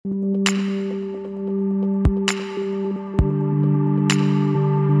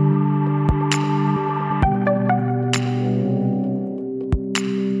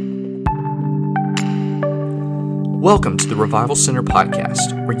Welcome to the Revival Center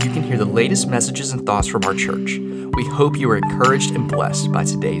podcast, where you can hear the latest messages and thoughts from our church. We hope you are encouraged and blessed by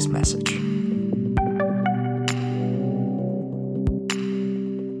today's message.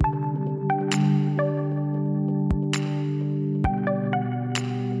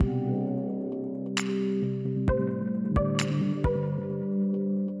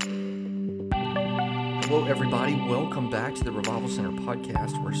 Hello, everybody. Welcome back to the Revival Center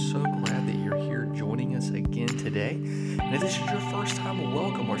podcast. We're so glad that you're here joining us again today. And if this is your first time,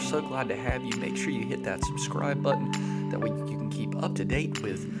 welcome. We're so glad to have you. Make sure you hit that subscribe button. That way you can keep up to date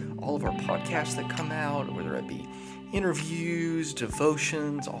with all of our podcasts that come out, whether it be interviews,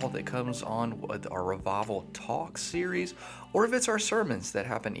 devotions, all that comes on with our Revival Talk series, or if it's our sermons that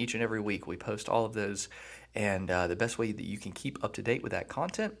happen each and every week. We post all of those. And the best way that you can keep up to date with that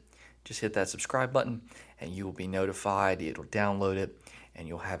content, just hit that subscribe button and you will be notified. It'll download it and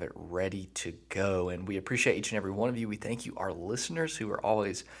you'll have it ready to go. And we appreciate each and every one of you. We thank you, our listeners, who are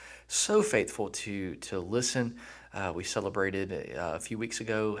always so faithful to listen. We celebrated a few weeks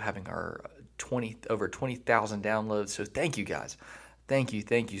ago having our over 20,000 downloads. So thank you guys. Thank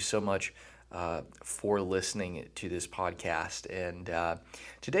you so much for listening to this podcast. And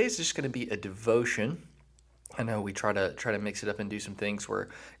today is just going to be a devotion. I know we try to mix it up and do some things. We're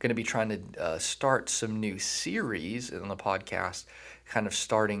going to be trying to start some new series on the podcast, kind of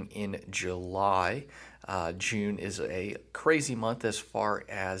starting in July. June is a crazy month as far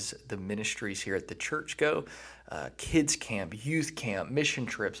as the ministries here at the church go. Kids camp, youth camp, mission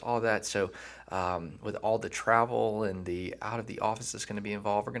trips, all that. So with all the travel and the out of the office that's going to be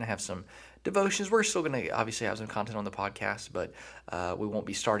involved, we're going to have some devotions. We're still going to obviously have some content on the podcast, but we won't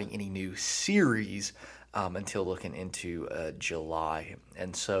be starting any new series until looking into July.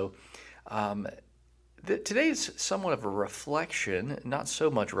 And so today is somewhat of a reflection, not so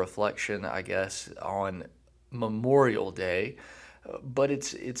much reflection, I guess, on Memorial Day, but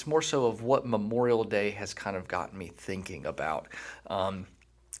it's more so of what Memorial Day has kind of gotten me thinking about.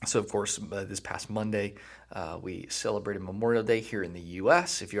 So, of course, this past Monday, we celebrated Memorial Day here in the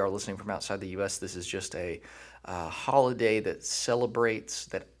U.S. If you are listening from outside the U.S., this is just a holiday that celebrates,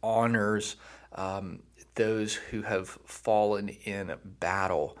 that honors those who have fallen in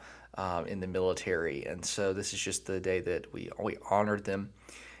battle in the military. And so this is just the day that we honored them.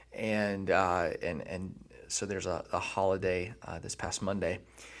 And so there's a holiday this past Monday.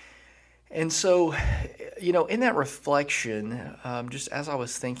 And so, in that reflection, just as I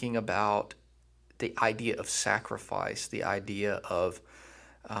was thinking about the idea of sacrifice, the idea of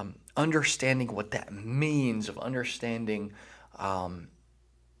understanding what that means, of understanding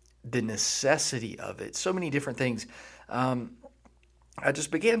the necessity of it, so many different things, I just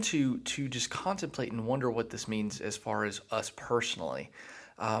began to just contemplate and wonder what this means as far as us personally.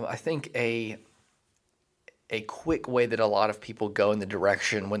 I think a quick way that a lot of people go in the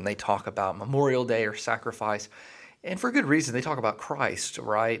direction when they talk about Memorial Day or sacrifice, and for good reason, they talk about Christ,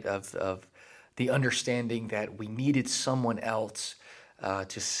 right? Of the understanding that we needed someone else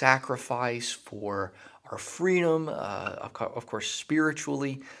to sacrifice for our freedom, of course,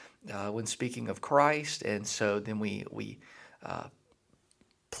 spiritually, when speaking of Christ. And so then we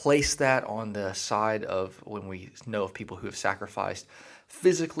place that on the side of when we know of people who have sacrificed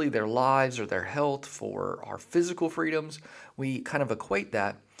physically their lives or their health for our physical freedoms. We kind of equate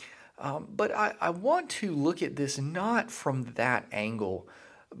that. But I want to look at this not from that angle,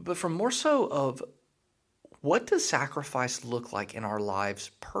 but from more so of what does sacrifice look like in our lives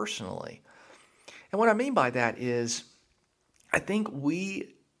personally? And what I mean by that is I think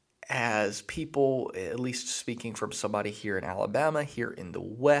we as people, at least speaking from somebody here in Alabama, here in the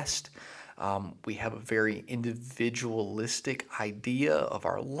West, we have a very individualistic idea of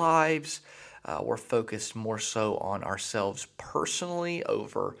our lives. We're focused more so on ourselves personally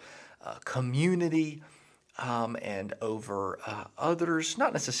over community and over others,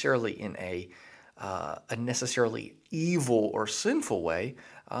 not necessarily in a necessarily evil or sinful way.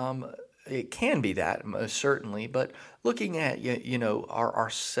 It can be that, most certainly, but looking at,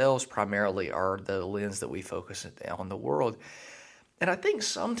 ourselves primarily are the lens that we focus on the world. And I think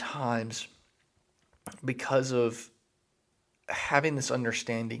sometimes because of having this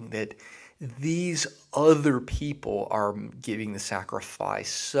understanding that these other people are giving the sacrifice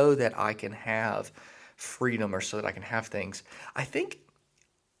so that I can have freedom or so that I can have things, I think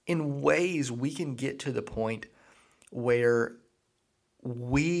in ways we can get to the point where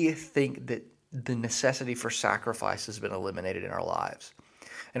we think that the necessity for sacrifice has been eliminated in our lives.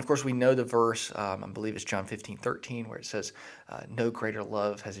 And of course, we know the verse, I believe it's John 15:13, where it says, no greater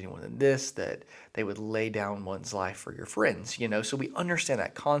love has anyone than this, that they would lay down one's life for your friends. So we understand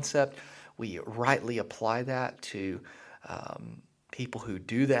that concept. we rightly apply that to people who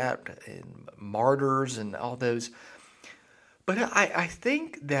do that, and martyrs and all those. But I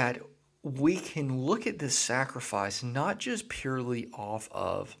think that we can look at this sacrifice not just purely off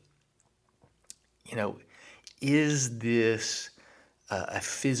of, is this a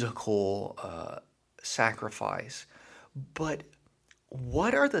physical sacrifice, but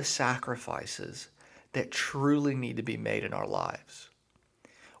what are the sacrifices that truly need to be made in our lives?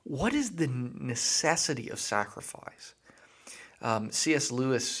 What is the necessity of sacrifice? C.S.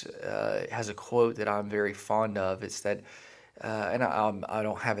 Lewis has a quote that I'm very fond of. It's that, and I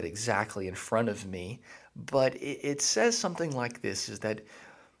don't have it exactly in front of me, but it says something like this, is that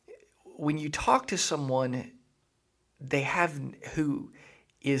when you talk to someone who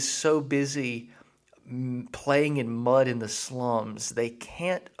is so busy playing in mud in the slums, they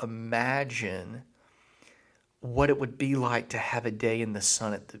can't imagine what it would be like to have a day in the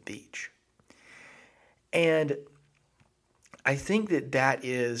sun at the beach. And I think that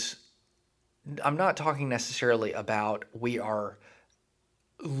is, I'm not talking necessarily about we are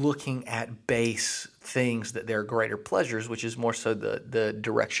looking at base things that they're greater pleasures, which is more so the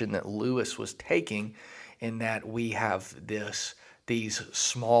direction that Lewis was taking, in that we have these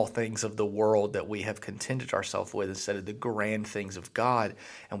small things of the world that we have contented ourselves with instead of the grand things of God,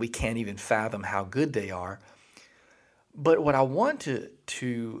 and we can't even fathom how good they are. But what I want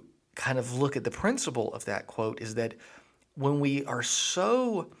to kind of look at the principle of that quote is that when we are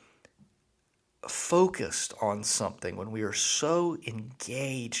so focused on something, when we are so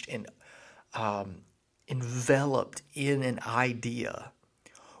engaged and enveloped in an idea,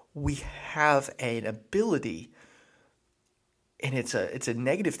 we have an ability, and it's a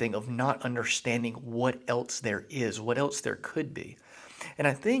negative thing, of not understanding what else there is, what else there could be. And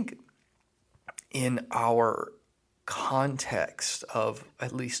I think in our context of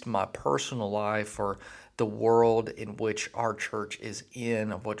at least my personal life, or the world in which our church is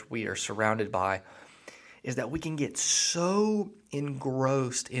in, of what we are surrounded by, is that we can get so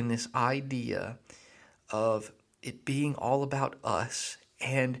engrossed in this idea of it being all about us,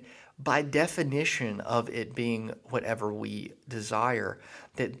 and by definition of it being whatever we desire,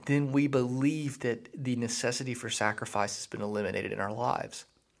 that then we believe that the necessity for sacrifice has been eliminated in our lives.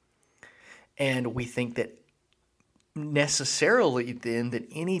 And we think that necessarily then that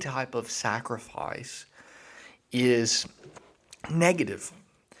any type of sacrifice is negative.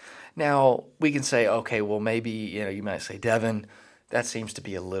 Now, we can say, okay, well, maybe, you might say, Devin, that seems to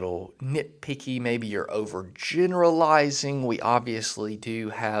be a little nitpicky. Maybe you're overgeneralizing. We obviously do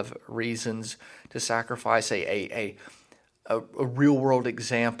have reasons to sacrifice. A real-world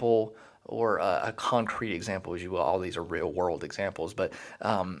example, or a concrete example, as you will. All these are real-world examples, but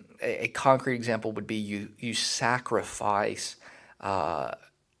a concrete example would be you sacrifice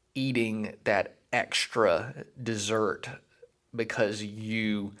eating that extra dessert because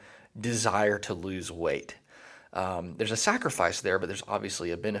you desire to lose weight. There's a sacrifice there, but there's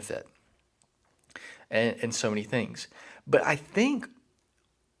obviously a benefit, and so many things. But I think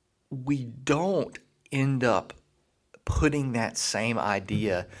we don't end up putting that same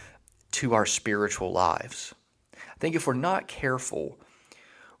idea to our spiritual lives. I think if we're not careful,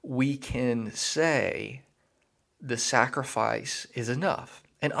 we can say the sacrifice is enough.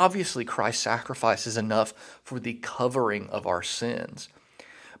 And obviously Christ's sacrifice is enough for the covering of our sins.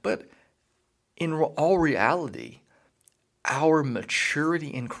 But in all reality, our maturity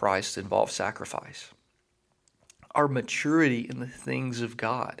in Christ involves sacrifice. Our maturity in the things of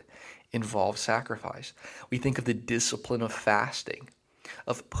God involves sacrifice. We think of the discipline of fasting,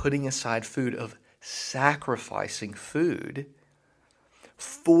 of putting aside food, of sacrificing food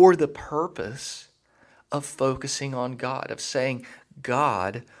for the purpose of focusing on God, of saying,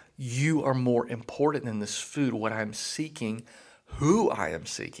 God, you are more important than this food. What I'm seeking, who I am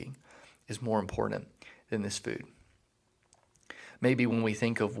seeking, is more important than this food. Maybe when we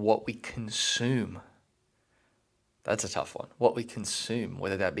think of what we consume, that's a tough one. What we consume,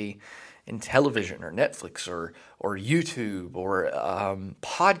 whether that be in television or Netflix or YouTube or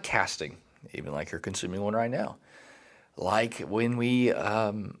podcasting, even like you're consuming one right now. Like when we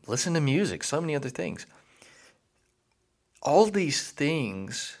listen to music, so many other things. All these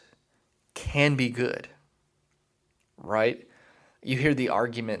things can be good, right? You hear the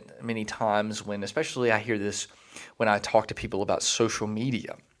argument many times when, especially I hear this when I talk to people about social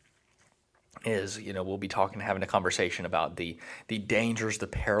media, is, we'll be having a conversation about the dangers, the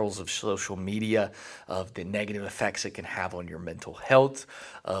perils of social media, of the negative effects it can have on your mental health,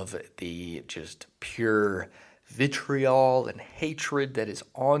 of the just pure vitriol and hatred that is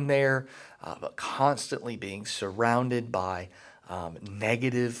on there, but constantly being surrounded by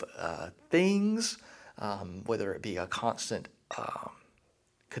negative things, whether it be a constant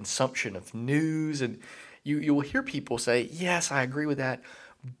consumption of news. And you will hear people say, yes, I agree with that,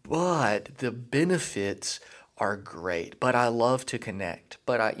 but the benefits are great, but I love to connect,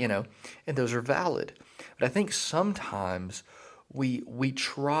 and those are valid. But I think sometimes we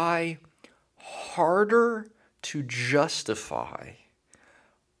try harder to justify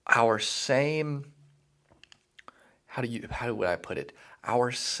our same, how would I put it?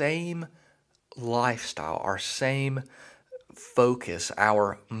 Our same lifestyle, our same focus,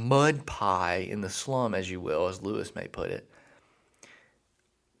 our mud pie in the slum, as you will, as Lewis may put it,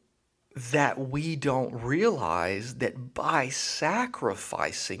 that we don't realize that by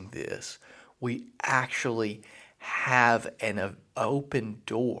sacrificing this, we actually have an open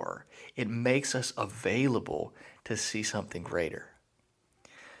door. It makes us available to see something greater.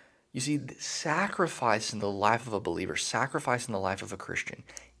 You see, sacrifice in the life of a believer, sacrifice in the life of a Christian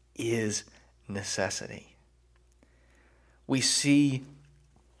is necessity. We see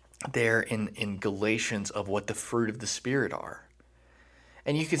there in Galatians of what the fruit of the Spirit are.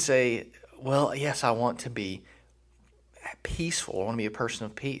 And you can say, well, yes, I want to be peaceful. I want to be a person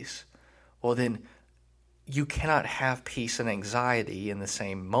of peace. Well, then you cannot have peace and anxiety in the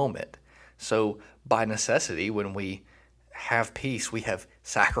same moment. So by necessity, when we have peace, we have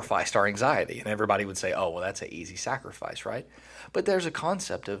sacrificed our anxiety. And everybody would say, oh, well, that's an easy sacrifice, right? But there's a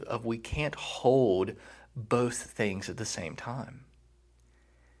concept of we can't hold both things at the same time.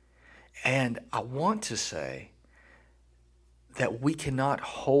 And I want to say that we cannot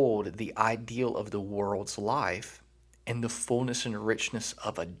hold the ideal of the world's life and the fullness and richness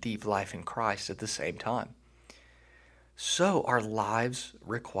of a deep life in Christ at the same time. So our lives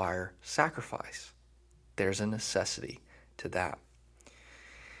require sacrifice. There's a necessity to that.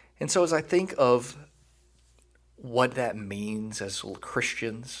 And so as I think of what that means as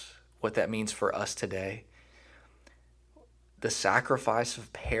Christians, what that means for us today, the sacrifice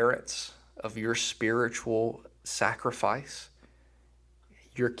of parents, of your spiritual sacrifice,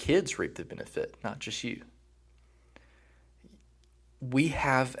 your kids reap the benefit, not just you. We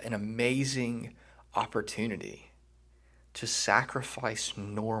have an amazing opportunity to sacrifice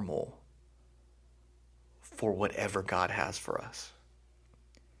normal for whatever God has for us.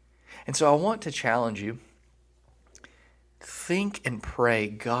 And so I want to challenge you. Think and pray,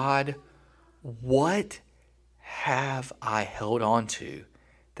 God, what have I held on to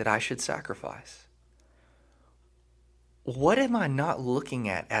that I should sacrifice? What am I not looking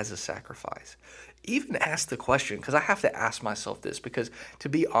at as a sacrifice? Even ask the question, because I have to ask myself this, because to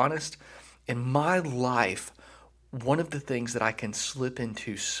be honest, in my life, one of the things that I can slip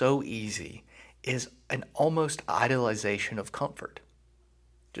into so easy is an almost idolization of comfort.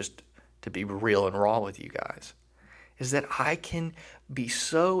 Just to be real and raw with you guys, is that I can be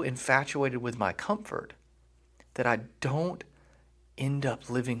so infatuated with my comfort that I don't end up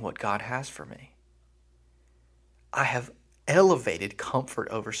living what God has for me. I have elevated comfort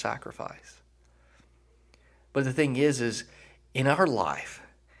over sacrifice. But the thing is in our life,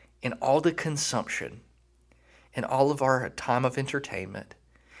 in all the consumption, in all of our time of entertainment,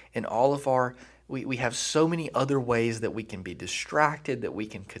 in all of our, we have so many other ways that we can be distracted, that we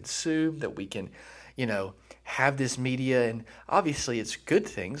can consume, that we can, have this media. And obviously it's good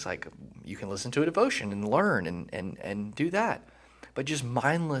things, like you can listen to a devotion and learn and do that. But just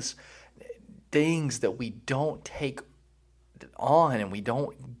mindless things that we don't take on and we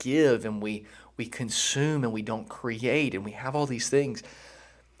don't give and we consume and we don't create and we have all these things.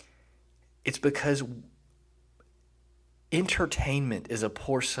 It's because entertainment is a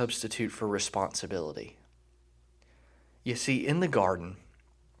poor substitute for responsibility. You see, in the garden,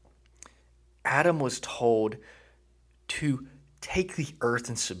 Adam was told to take the earth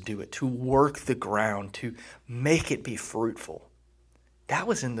and subdue it, to work the ground, to make it be fruitful. That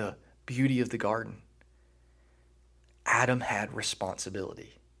was in the beauty of the garden. Adam had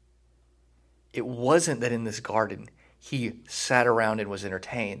responsibility. It wasn't that in this garden he sat around and was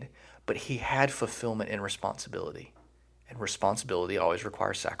entertained, but he had fulfillment and responsibility. And responsibility always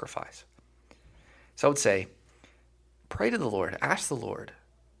requires sacrifice. So I would say, pray to the Lord, ask the Lord,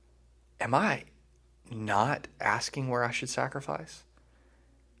 am I not asking where I should sacrifice?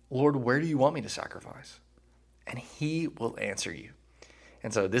 Lord, where do you want me to sacrifice? And he will answer you.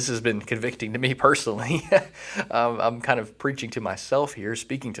 And so this has been convicting to me personally. I'm kind of preaching to myself here,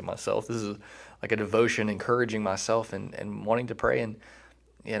 speaking to myself. This is like a devotion, encouraging myself and wanting to pray. And,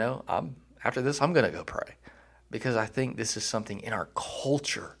 after this, I'm going to go pray. Because I think this is something in our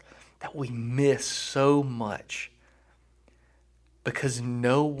culture that we miss so much. Because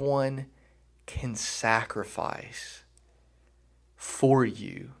no one can sacrifice for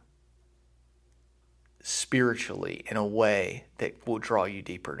you spiritually in a way that will draw you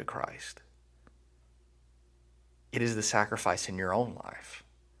deeper to Christ. It is the sacrifice in your own life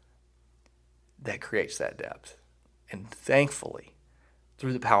that creates that depth. And thankfully,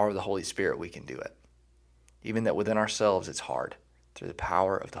 through the power of the Holy Spirit, we can do it. Even that within ourselves, it's hard. Through the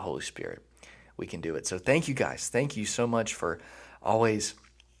power of the Holy Spirit, we can do it. So thank you guys. Thank you so much for always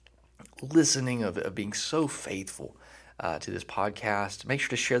listening, of being so faithful to this podcast. Make sure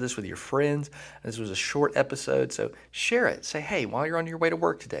to share this with your friends. This was a short episode, so share it. Say, hey, while you're on your way to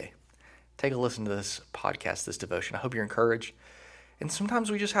work today, take a listen to this podcast, this devotion. I hope you're encouraged. And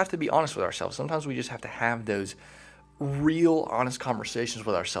sometimes we just have to be honest with ourselves. Sometimes we just have to have those real, honest conversations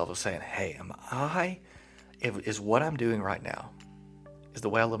with ourselves of saying, hey, is what I'm doing right now, is the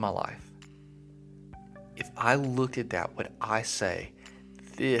way I live my life? If I look at that, would I say,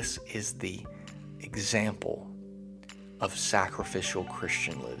 this is the example of sacrificial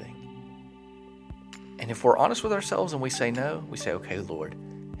Christian living? And if we're honest with ourselves and we say no, we say, okay, Lord,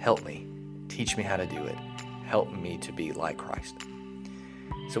 help me. Teach me how to do it. Help me to be like Christ.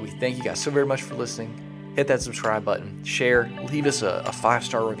 So we thank you guys so very much for listening. Hit that subscribe button, share, leave us a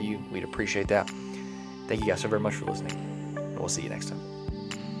 5-star review. We'd appreciate that. Thank you guys so very much for listening. And we'll see you next time.